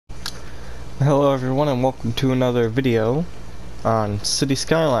Hello everyone and welcome to another video on City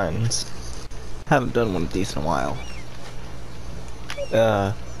Skylines. Haven't done one of these in a while.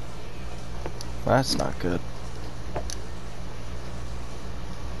 That's not good.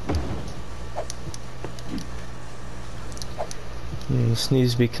 This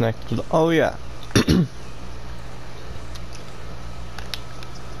needs to be connected. Oh yeah.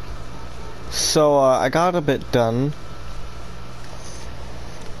 So I got a bit done,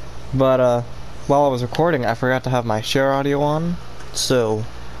 but while I was recording I forgot to have my share audio on, so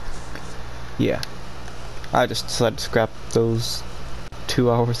yeah, I just decided to scrap those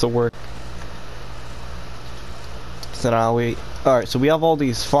 2 hours of work. So now alright, so we have all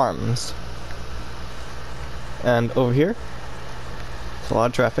these farms, and over here it's a lot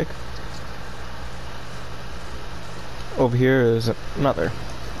of traffic. Over here is another,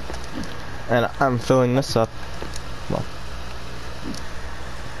 and I'm filling this up. Well,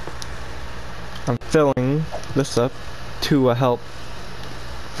 I'm filling this up to help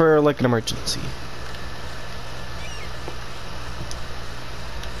for like an emergency.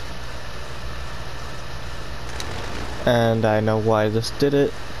 And I know why this did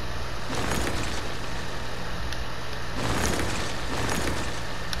it.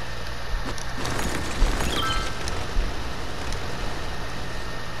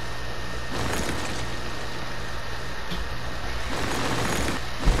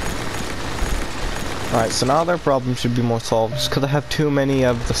 Alright, so now their problem should be more solved just because I have too many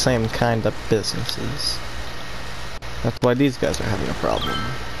of the same kind of businesses. That's why these guys are having a problem.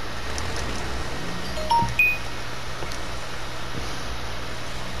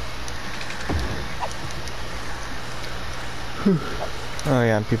 Oh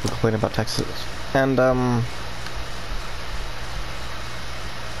yeah, and people complain about taxes. And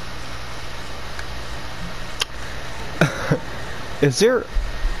is there...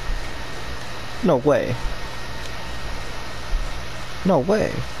 No way. No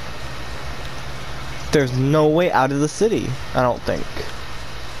way. There's no way out of the city, I don't think.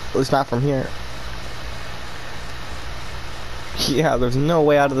 At least not from here. Yeah, there's no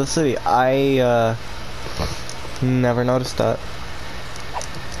way out of the city. I never noticed that.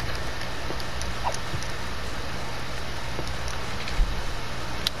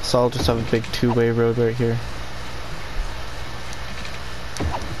 So I'll just have a big two-way road right here.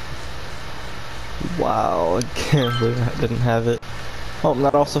 Wow, I can't believe I didn't have it. Oh, and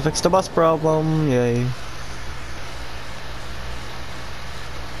that also fixed the bus problem, yay.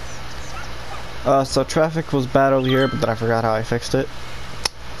 So traffic was bad over here, but then I forgot how I fixed it.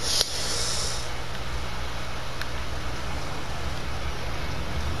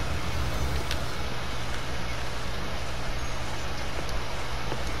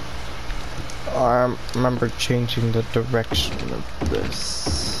 I remember changing the direction of this.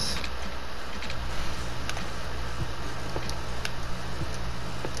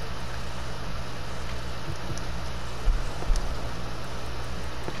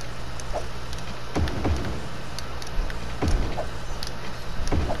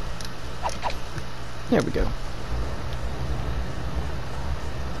 There we go.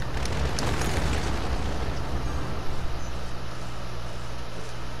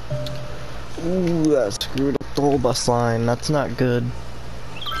 Ooh, that screwed up the whole bus line. That's not good.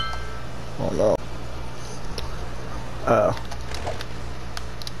 Oh no. I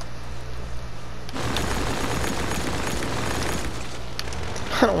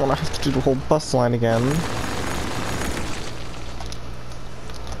don't want to have to do the whole bus line again.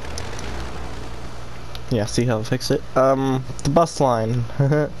 Yeah, see how I fix it? The bus line.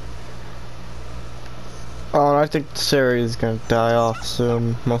 Oh, and I think this area is gonna die off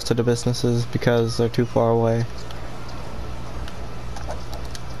soon, most of the businesses, because they're too far away.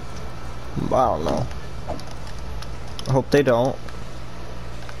 I don't know. I hope they don't.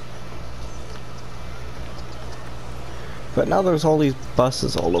 But now there's all these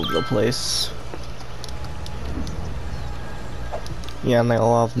buses all over the place. Yeah, and they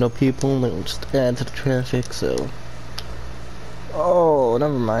all have no people, and they'll just add to the traffic, so... Oh,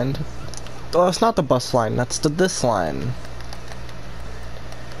 never mind. Oh, it's not the bus line, that's this line.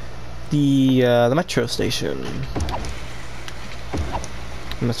 The metro station.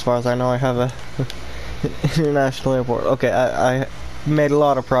 And as far as I know, I have a international airport. Okay, I made a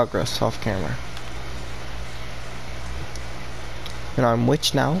lot of progress off camera. And I'm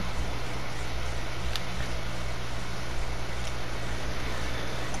which now?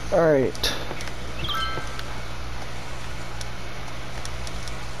 Alright.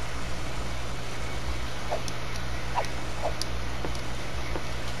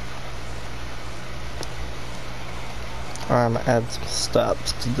 I'm gonna add some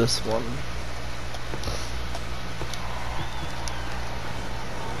stops to this one.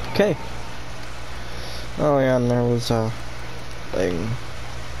 Okay. Oh yeah, and there was a thing.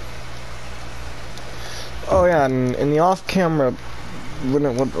 Oh yeah, and in the off-camera, when I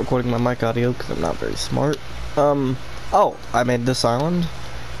wasn't recording my mic audio, because I'm not very smart, oh, I made this island,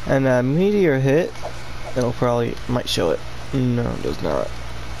 and a meteor hit. It'll probably, might show it. No, it does not.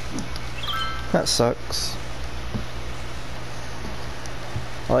 That sucks.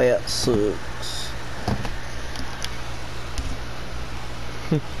 Oh yeah, it sucks.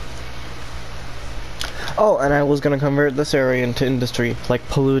 Oh, and I was gonna convert this area into industry, like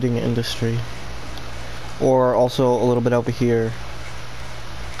polluting industry. Or also a little bit over here.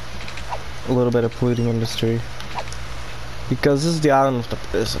 A little bit of polluting industry. Because this is the island with the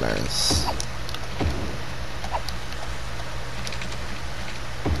prisoners.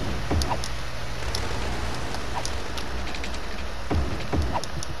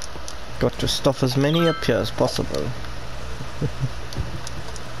 Got to stuff as many up here as possible.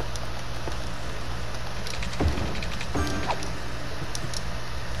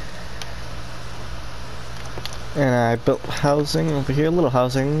 And I built housing over here, little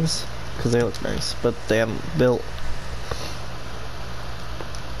housings, because they look nice, but they haven't built.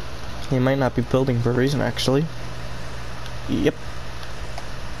 They might not be building for a reason, actually. Yep.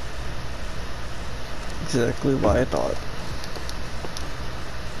 Exactly what I thought.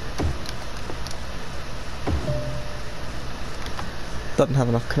 Doesn't have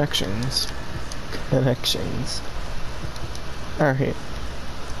enough connections. Alright.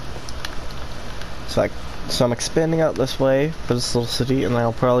 So I'm expanding out this way for this little city, and then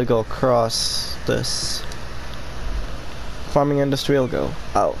I'll probably go across this. Farming industry will go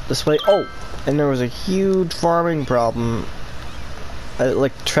out this way. Oh! And there was a huge farming problem.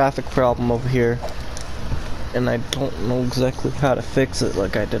 Like traffic problem over here. And I don't know exactly how to fix it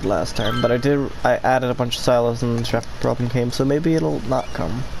like I did last time, but I added a bunch of silos and the traffic problem came, so maybe it'll not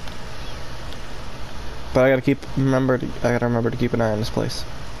come. But I gotta remember to keep an eye on this place.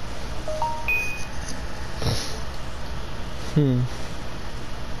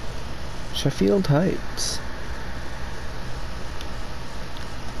 Sheffield Heights.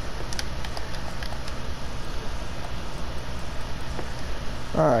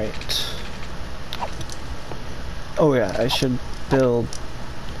 Alright. Oh yeah, I should build.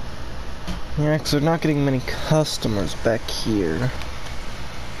 Yeah, because they're not getting many customers back here.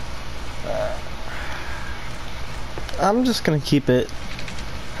 I'm just gonna keep it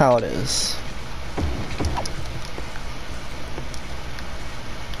how it is.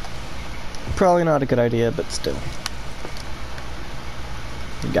 Probably not a good idea, but still.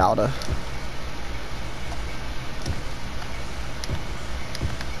 Gotta.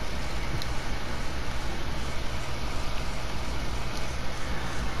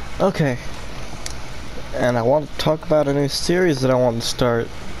 Okay. And I want to talk about a new series that I want to start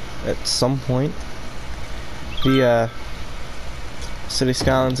at some point. The City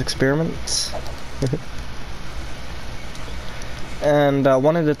Skylines experiments. And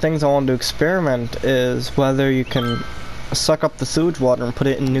one of the things I want to experiment is whether you can suck up the sewage water and put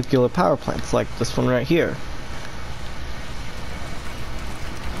it in nuclear power plants, like this one right here.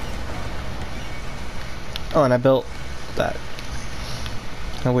 Oh, and I built that,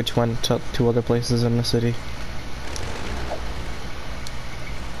 which went to 2 other places in the city.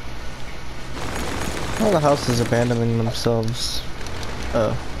 All the houses abandoning themselves.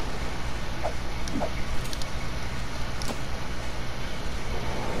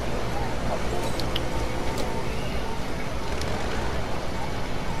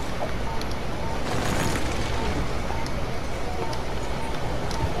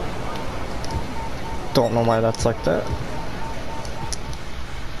 Don't know why that's like that.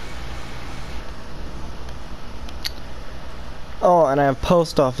 Oh, and I have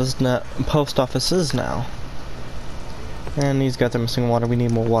post offices now. And these guys are missing water. We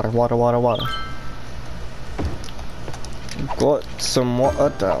need more water. Water. Got some water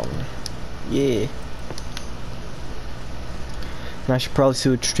down. Yeah. And I should probably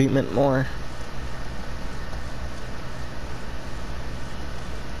sewage treatment more.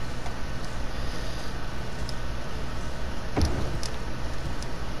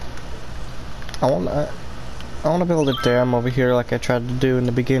 I want to build a dam over here like I tried to do in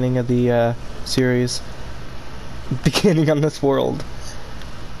the beginning of the series. Beginning on this world.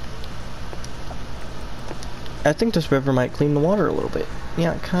 I think this river might clean the water a little bit.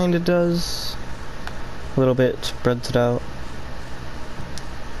 Yeah, it kinda does. A little bit, spreads it out.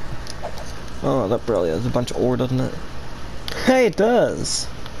 Oh, that probably has a bunch of ore, doesn't it? Hey, it does!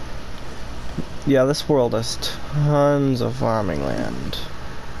 Yeah, this world has tons of farming land.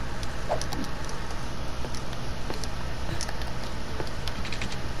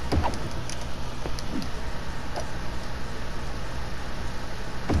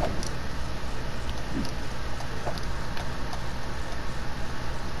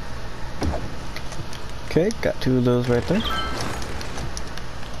 Okay, got 2 of those right there.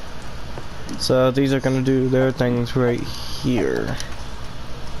 So these are gonna do their things right here.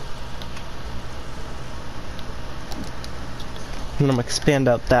 And I'm gonna expand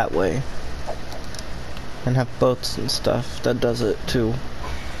out that way. And have boats and stuff that does it too.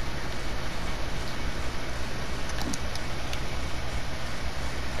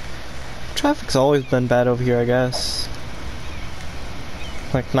 Traffic's always been bad over here, I guess.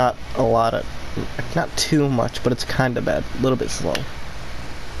 Like, not a lot of, like, not too much, but it's kind of bad. A little bit slow.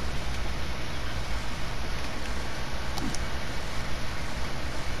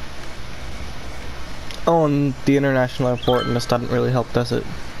 Oh, and the international airport and this doesn't really help, does it?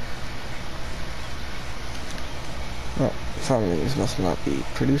 Oh, farmings must not be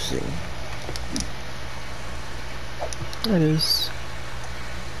producing. It is.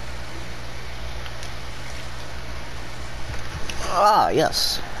 Ah,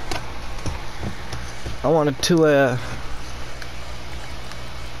 yes. I wanted to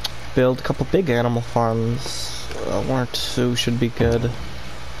build a couple big animal farms. 1 or 2 should be good.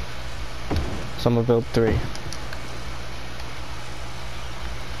 So I'm gonna build 3.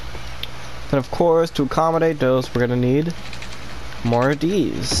 Then of course, to accommodate those, we're gonna need more of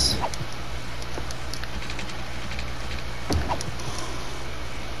these.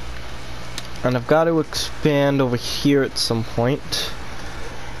 And I've got to expand over here at some point.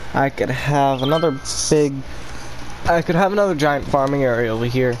 I could have another giant farming area over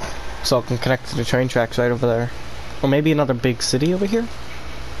here, so I can connect to the train tracks right over there. Or maybe another big city over here.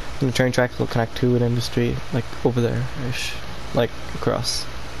 And the train tracks will connect to an industry, like over there-ish, like across.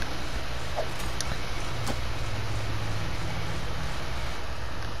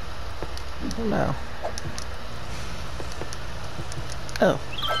 Oh no. Oh.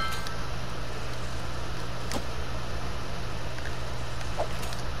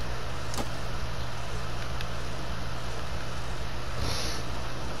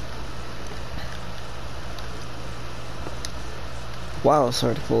 Wow, it's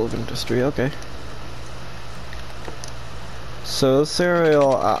already full of industry, okay. So this area,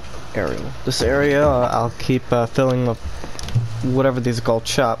 I'll keep filling with whatever these are called,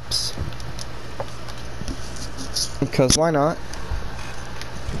 shops. Because why not?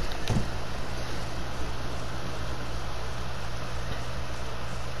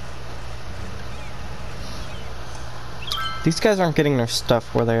 These guys aren't getting their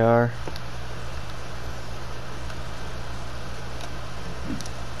stuff where they are.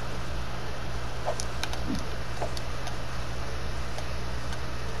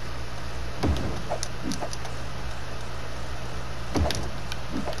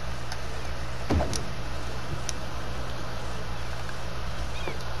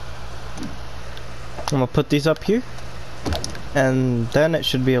 I'm gonna put these up here, and then it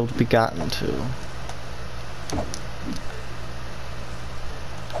should be able to be gotten to.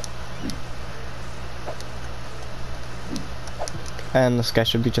 And this guy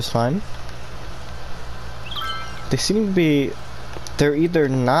should be just fine. They seem to be, they're either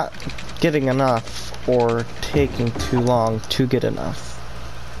not getting enough or taking too long to get enough.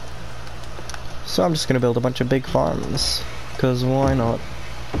 So I'm just gonna build a bunch of big farms, because why not?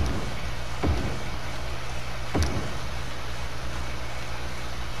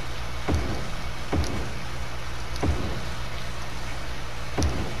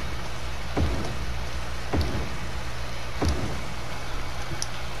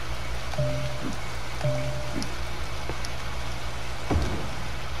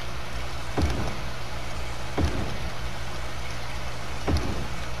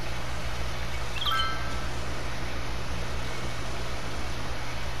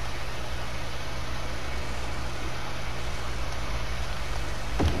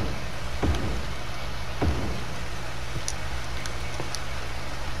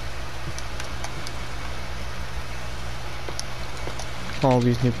 All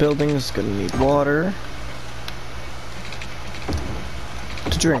these new buildings gonna need water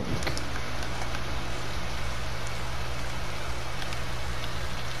to drink.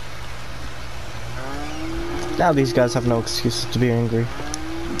 Now these guys have no excuses to be angry.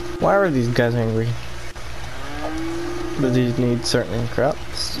 Why are these guys angry? But these need certain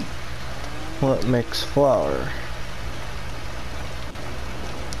crops. What makes flour?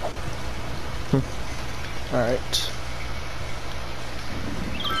 Alright.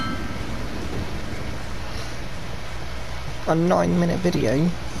 A 9-minute video.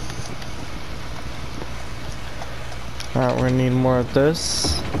 Alright, we're gonna need more of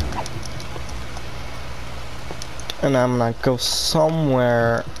this. And I'm gonna go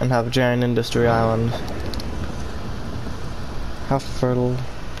somewhere and have a giant industry island. How fertile.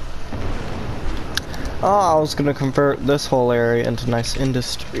 Oh, I was gonna convert this whole area into nice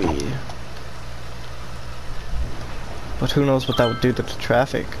industry. But who knows what that would do to the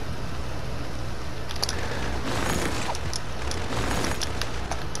traffic.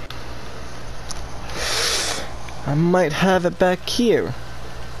 I might have it back here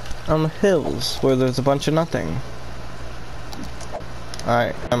on the hills where there's a bunch of nothing.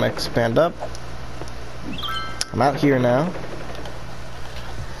 Alright, I'm gonna expand up. I'm out here now.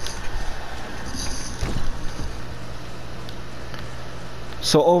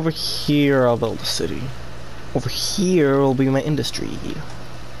 So over here I'll build a city. Over here will be my industry.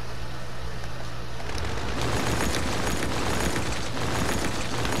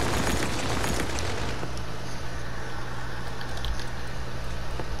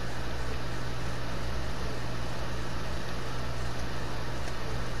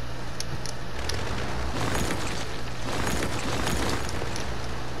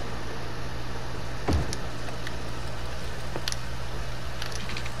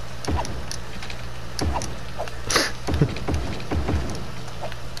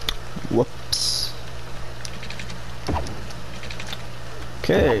 Whoops.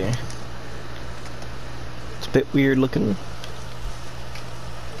 Okay. It's a bit weird looking.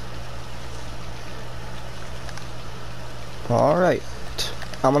 Alright.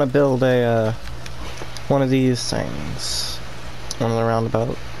 I'm gonna build a one of these things. One of the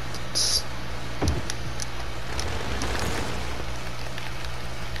roundabouts.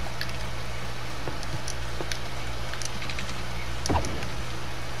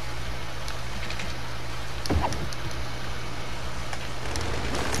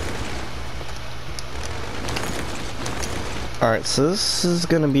 Alright, so this is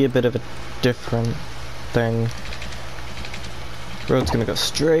gonna be a bit of a different thing. Road's gonna go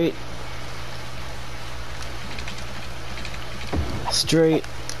straight. Straight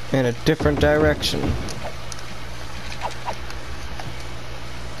in a different direction.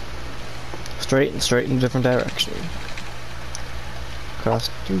 Straight and straight in a different direction.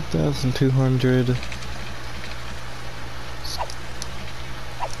 Cost 3,200.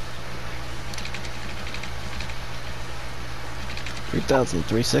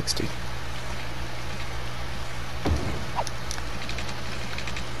 3,360.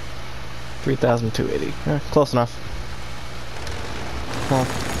 3,280. Close enough. Well,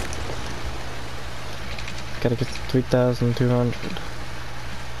 gotta get to 3,200.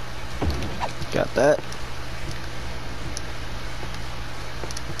 Got that.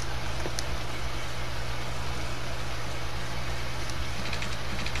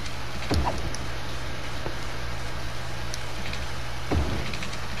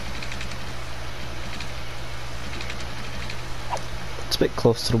 It's a bit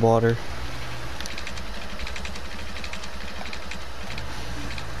close to the water.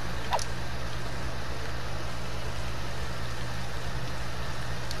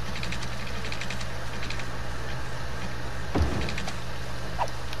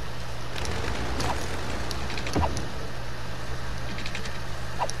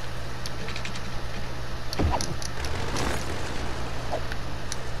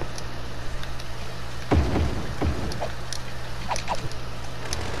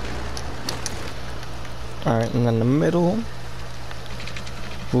 Alright, and then the middle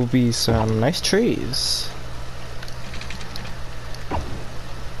will be some nice trees.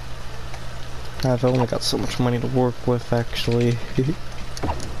 I've only got so much money to work with, actually.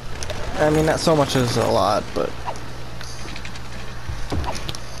 I mean, not so much is a lot, but...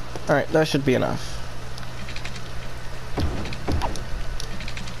 Alright, that should be enough.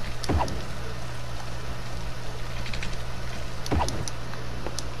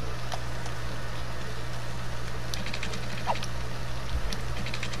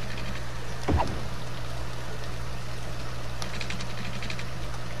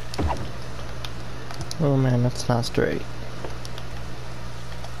 Oh man, that's not straight.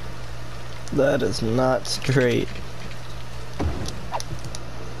 That is not straight.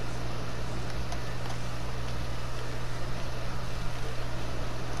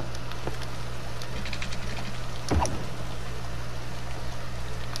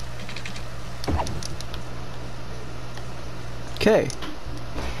 Okay.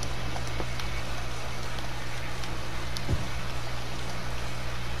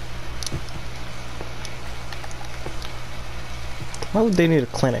 Why would they need a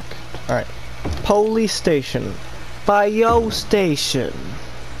clinic? Alright. Police station. Bio station.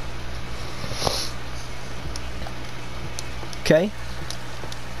 Okay.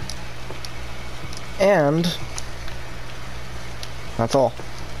 And that's all.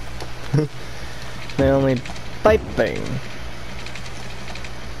 They only piping.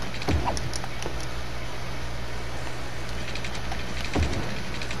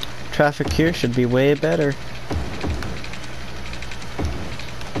 traffic here should be way better.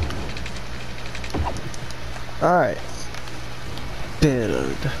 Alright.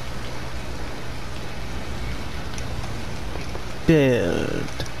 Build. Build.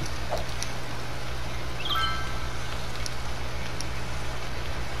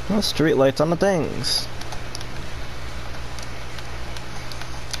 Well, street lights on the things.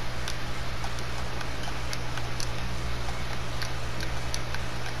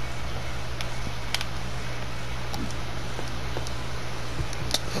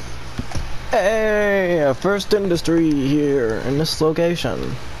 Hey, a first industry here in this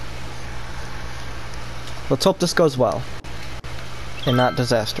location. Let's hope this goes well and not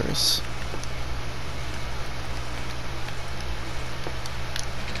disastrous.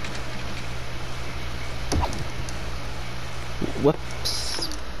 Whoops.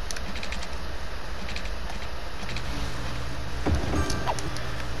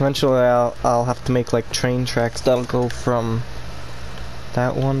 Eventually I'll have to make like train tracks that'll go from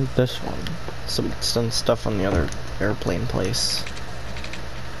that one, this one, so we can send stuff on the other airplane place.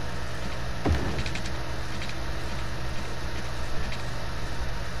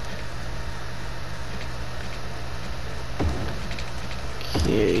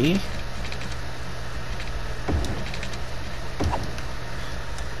 Okay.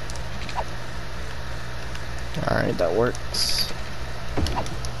 Alright, that works.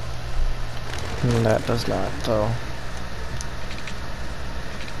 And that does not, though.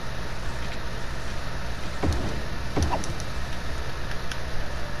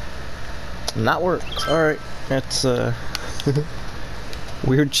 That works. Alright. It's a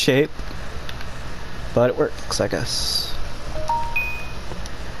weird shape, but it works, I guess.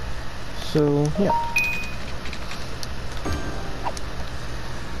 So, yeah.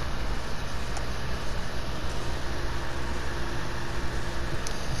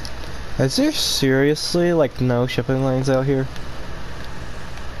 Is there seriously, like, no shipping lanes out here?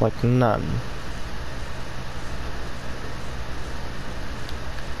 Like, none.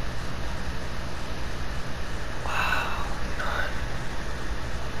 Wow, none.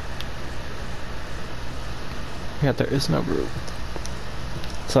 Yeah, there is no route.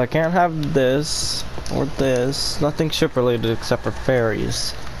 So I can't have this, or this. Nothing ship related except for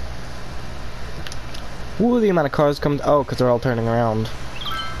ferries. Ooh, the amount of cars come. Oh, because they're all turning around.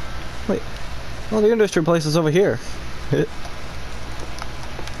 Wait. Well, the industry place is over here.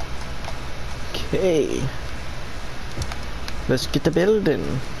 Okay. Let's get the building.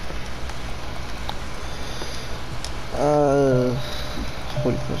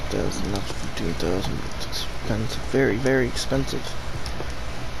 44,000, not 15,000. It's expensive. Very, very expensive.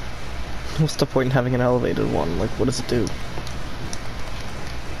 What's the point in having an elevated one? Like, what does it do?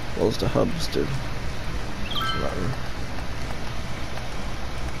 What does the hubs do? Nothing.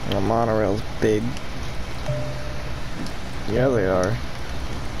 The monorail's big. Yeah, they are.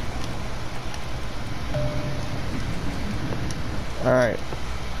 Alright.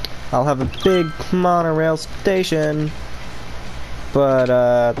 I'll have a big monorail station.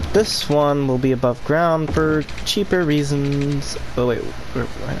 But, this one will be above ground for cheaper reasons. Oh, wait.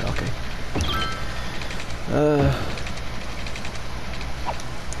 Okay.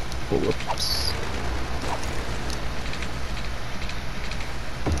 Whoops.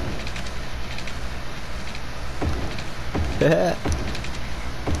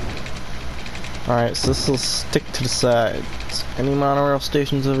 Alright, so this will stick to the sides. Any monorail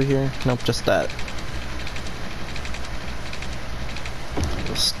stations over here? Nope, just that.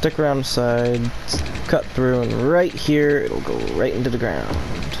 It'll stick around the sides, cut through, and right here, it'll go right into the ground.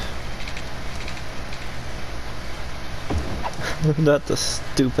 That's a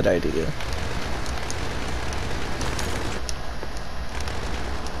stupid idea.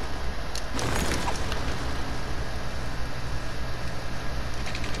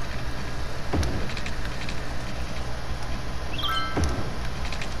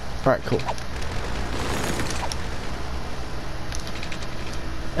 Alright, cool.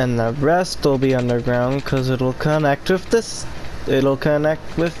 And the rest will be underground because it'll connect with this. It'll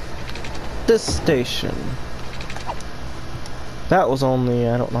connect with this station. That was only,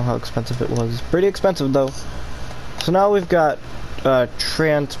 I don't know how expensive it was. Pretty expensive though. So now we've got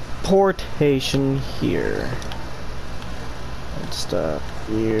transportation here. It's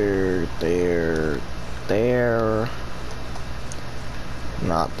here, there, there.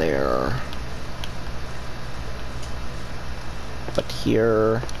 Not there. But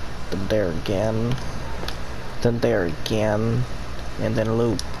here, then there again, then there again, and then a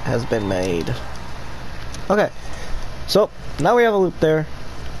loop has been made. Okay, so now we have a loop there,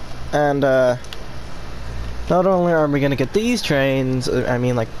 and not only are we gonna get these trains, I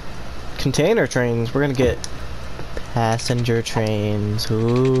mean like container trains. We're gonna get passenger trains.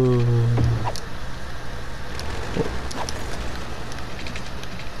 Ooh.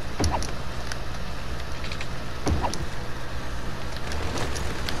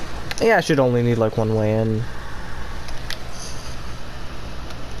 Yeah, I should only need like one way in.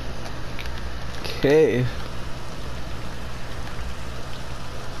 Okay.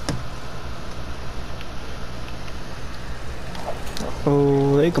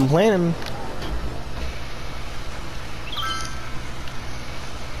 Oh, they complaining.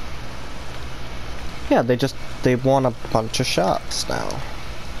 Yeah, they want a bunch of shops now.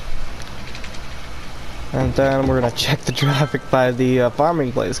 And then we're gonna check the traffic by the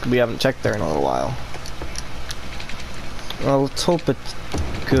farming place, because we haven't checked there in a little while. Well, let's hope it's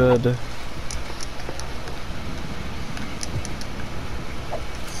good.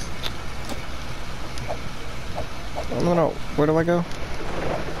 No, where do I go?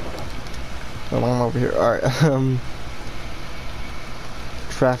 Oh, I'm over here. Alright,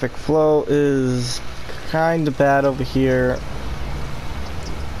 traffic flow is kinda bad over here.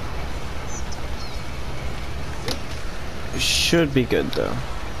 Should be good though.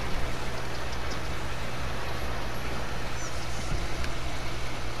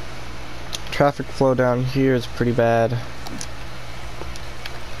 Traffic flow down here is pretty bad.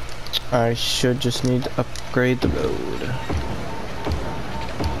 I should just need to upgrade the road.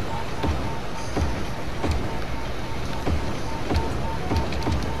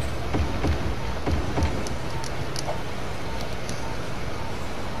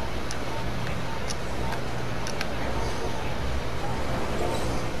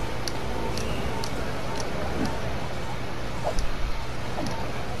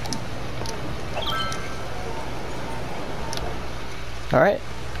 Alright.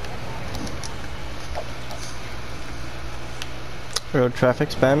 Road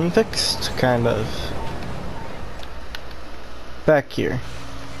traffic's been fixed, kind of. Back here.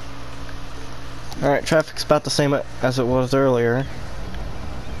 Alright, traffic's about the same as it was earlier.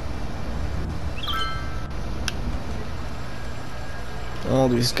 All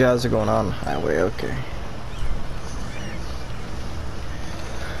these guys are going on the highway, okay.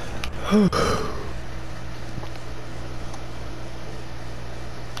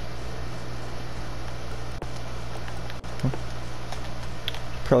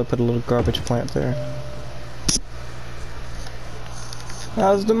 Probably put a little garbage plant there.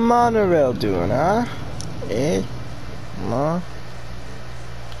 How's the monorail doing, huh? Eh? Ma?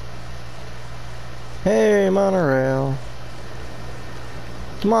 Hey, monorail.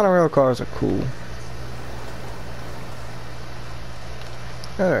 The monorail cars are cool.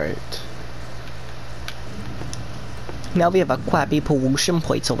 Alright. Now we have a crappy pollution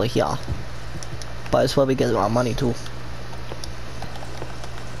plates over here. But it's where we get our money too.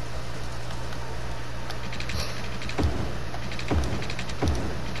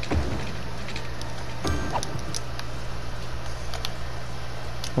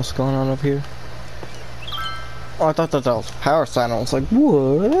 What's going on up here? Oh, I thought that was a power sign. I was like,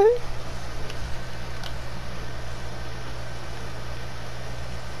 what?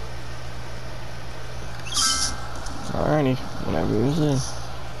 Alrighty, whatever it is.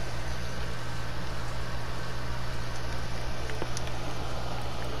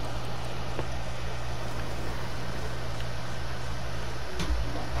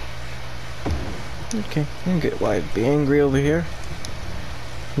 Okay, I can get why I'd be angry over here.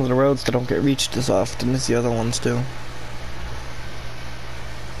 One of the roads that don't get reached as often as the other ones do.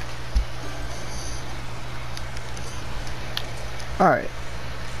 Alright.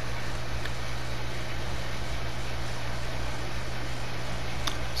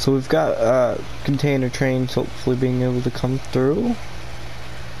 So we've got container trains hopefully being able to come through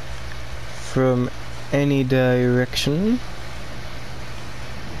from any direction.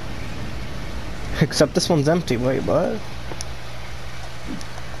 Except this one's empty. Wait, what?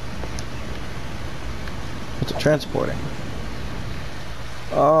 What's it transporting?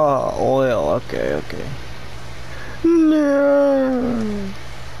 Oh, oil. Okay, okay. No.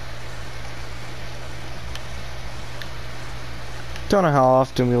 Don't know how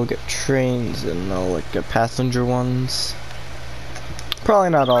often we'll get trains in though, like passenger ones. Probably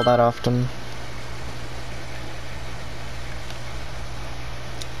not all that often.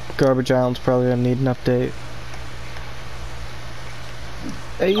 Garbage Island's probably gonna need an update.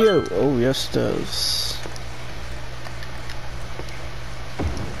 Hey you! Oh yes it does.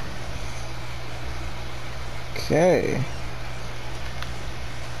 Okay.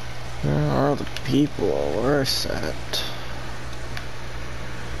 Where are the people? Where's that?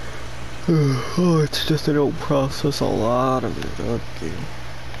 Oh, it's just they don't process a lot of it. Okay.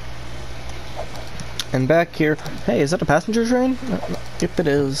 And back here, hey, is that a passenger train? If it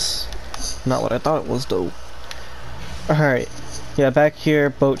is, not what I thought it was though. Alright, yeah, back here,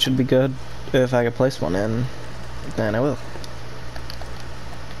 boat should be good. If I could place one in, then I will.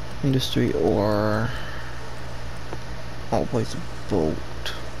 Industry or I'll place a boat.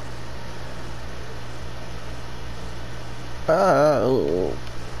 Oh.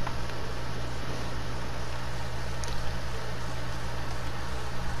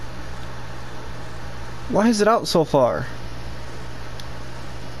 Why is it out so far?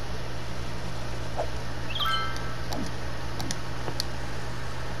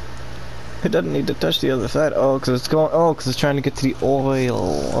 It doesn't need to touch the other side. Oh, because it's going. Oh, because it's trying to get to the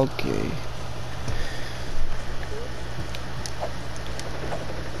oil. Okay.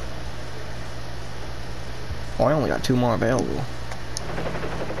 Oh, I only got 2 more available.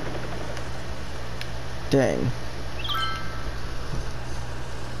 Dang.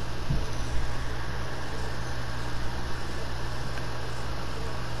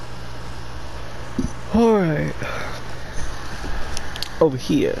 Alright. Over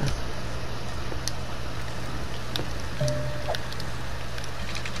here.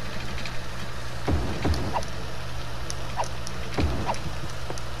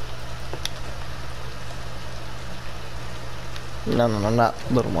 No, not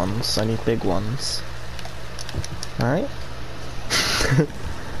little ones. I need big ones. Alright.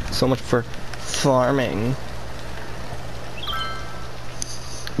 So much for farming.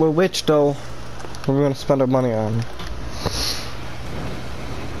 Well, which though? What are we gonna spend our money on?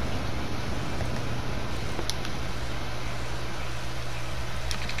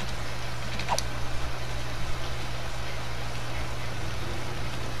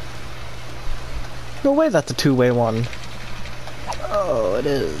 No way that's a 2-way one. Oh, it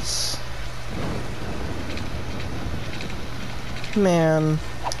is. Man.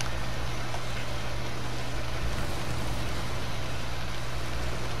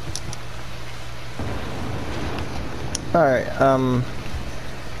 Alright,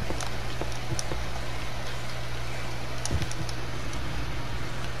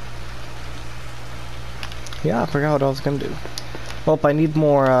 yeah, I forgot what I was gonna do. Well, I need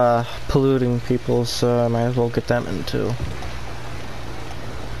more, polluting people, so I might as well get them in too.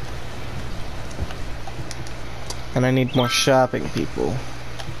 And I need more shopping people.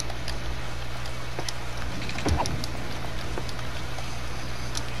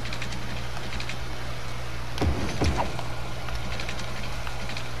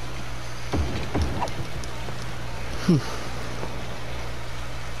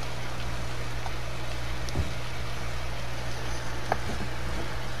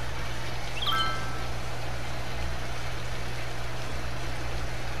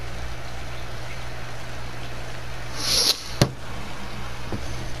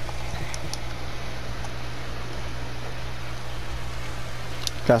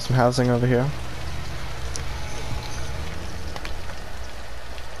 Got some housing over here.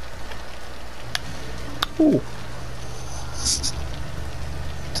 Ooh.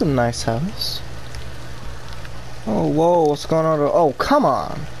 It's a nice house. Oh, whoa, what's going on? Oh, come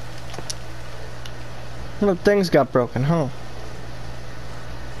on! Little things got broken, huh?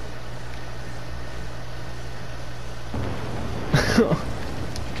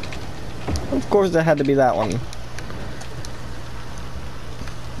 Of course there had to be that one.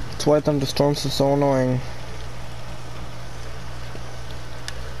 That's why thunderstorms are so annoying.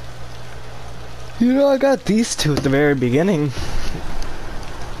 You know, I got these two at the very beginning.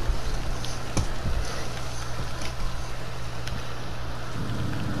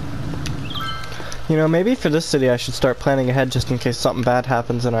 You know, maybe for this city I should start planning ahead just in case something bad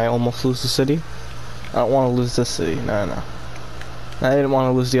happens and I almost lose the city. I don't want to lose this city. No. I didn't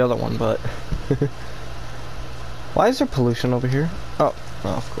want to lose the other one, but... Why is there pollution over here? Oh,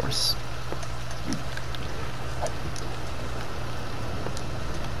 well, of course.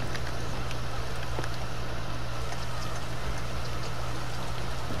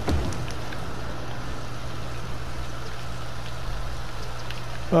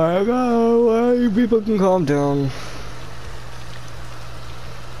 I go, you people can calm down.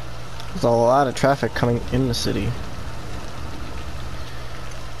 There's a lot of traffic coming in the city.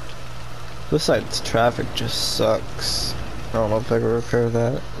 This side's traffic just sucks. I don't know if I can repair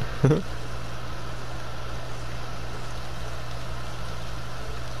that.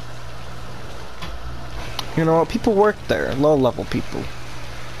 You know what? People work there, low-level people.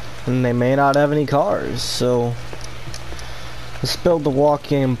 And they may not have any cars, so... Let's build the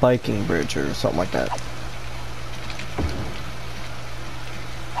walking and biking bridge or something like that.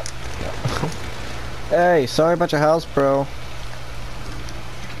 Hey, sorry about your house, bro.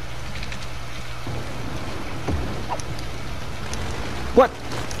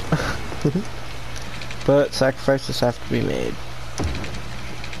 But sacrifices have to be made.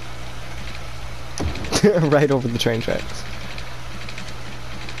 Right over the train tracks.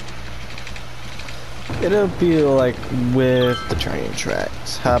 It'll be like with the train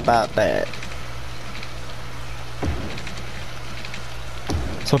tracks. How about that?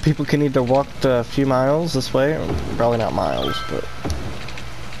 So people can either walk a few miles this way, or probably not miles, but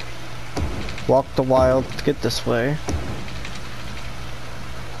walk the wild to get this way.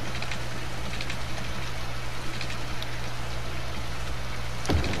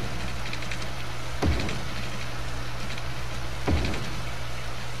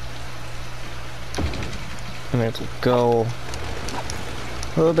 And it'll go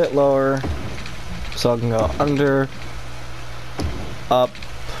a little bit lower, so I can go under, up,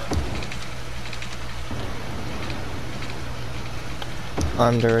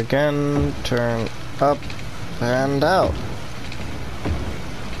 under again, turn up, and out.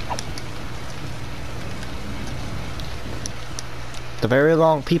 The very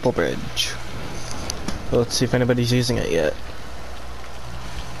long people bridge. Let's see if anybody's using it yet.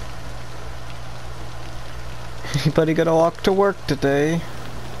 Anybody gonna walk to work today?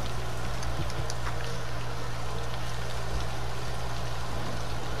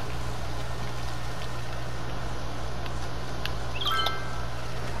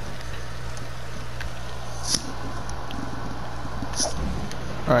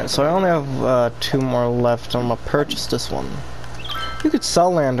 Alright, so I only have 2 more left. I'm gonna purchase this one. You could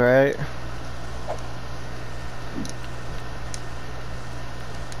sell land, right?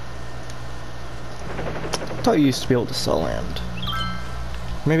 I thought you used to be able to sell land.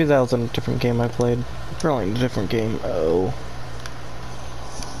 Maybe that was in a different game I played. Probably in a different game. Oh.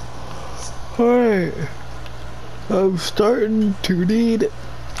 Alright. I'm starting to need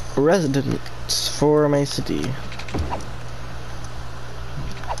residents for my city.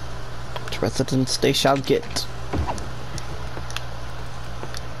 Which residents they shall get.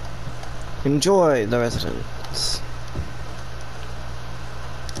 Enjoy the residents.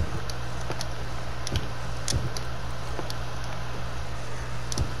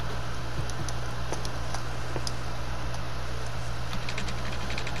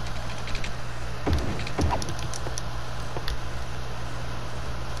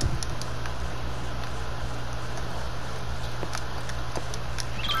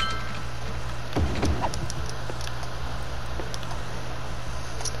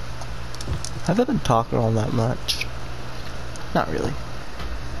 Have I been talking all that much? Not really.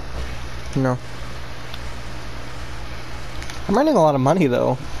 No. I'm earning a lot of money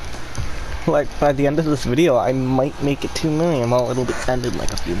though. Like by the end of this video, I might make it 2 million. Well, it'll be end in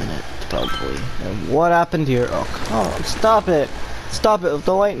like a few minutes probably. And what happened here? Oh, come on! Stop it! Stop it with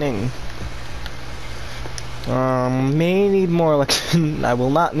the lightning. May need more I will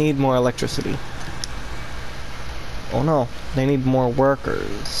not need more electricity. Oh no, they need more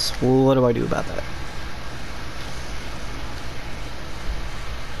workers. Well, what do I do about that?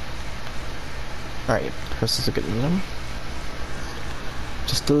 Alright, this is getting them.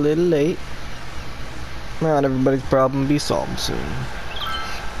 Just a little late. Not everybody's problem be solved soon.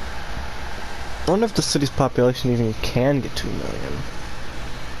 I wonder if the city's population even can get 2 million.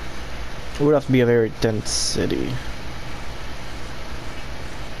 It would have to be a very dense city.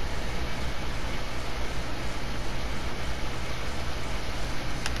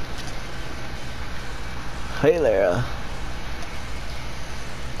 Hey there.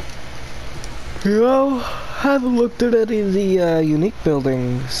 You know, haven't looked at any of the unique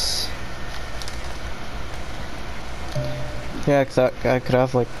buildings. Yeah, 'cause I could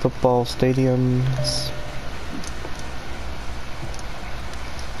have like football stadiums.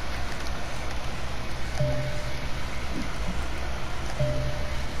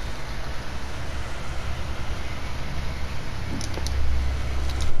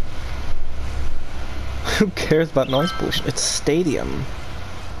 Who cares about noise pollution? It's a stadium.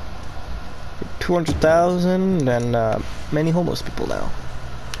 200,000 and many homeless people now.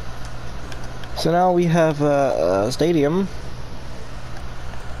 So now we have a stadium,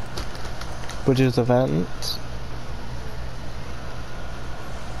 which is events.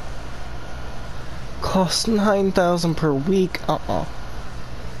 Costs 9,000 per week.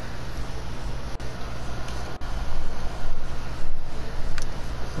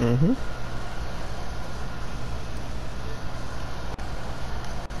 Mm-hmm.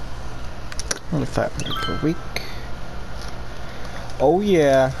 Only 500 per week. Oh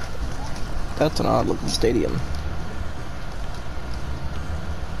yeah, that's an odd looking stadium.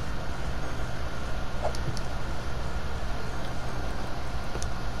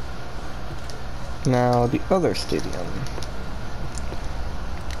 Now the other stadium.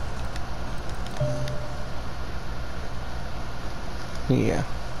 Yeah.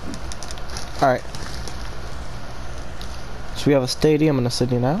 Alright. So we have a stadium in the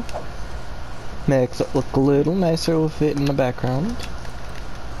city now. Makes it look a little nicer with it in the background.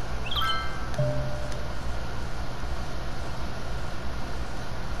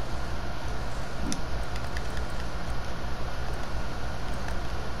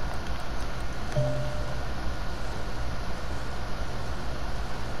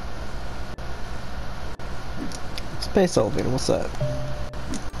 Space elevator, what's that?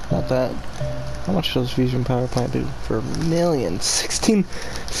 Not that. How much does fusion power plant do? For a million?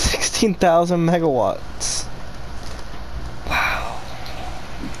 16,000 megawatts. Wow.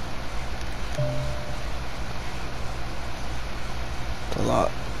 That's a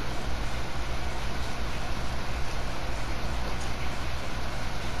lot.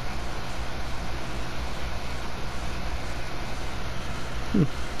 Hmm.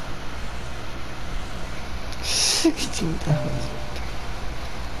 16,000.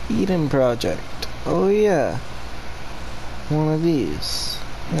 Eden Project. Oh yeah. One of these.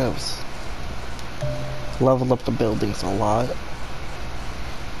 Yes. Leveled up the buildings a lot.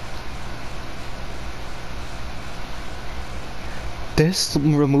 This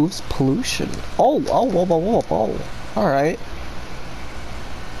removes pollution. Oh, alright.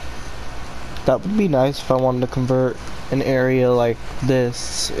 That would be nice if I wanted to convert an area like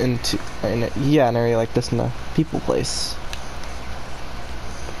this into, an area like this in a people place.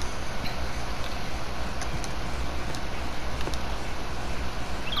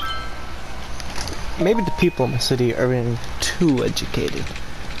 Maybe the people in the city are being too educated.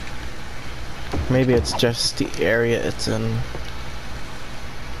 Maybe it's just the area it's in.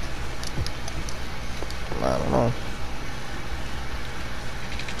 I don't know.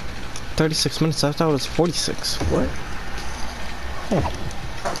 36 minutes, I thought it was 46. What? Huh.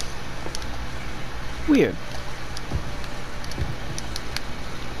 Weird.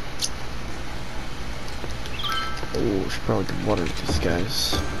 Oh, should probably give water to these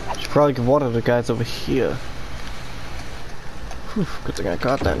guys. Should probably give water to the guys over here. Whew, good thing I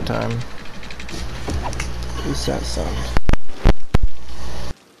got that in time. What's that sound?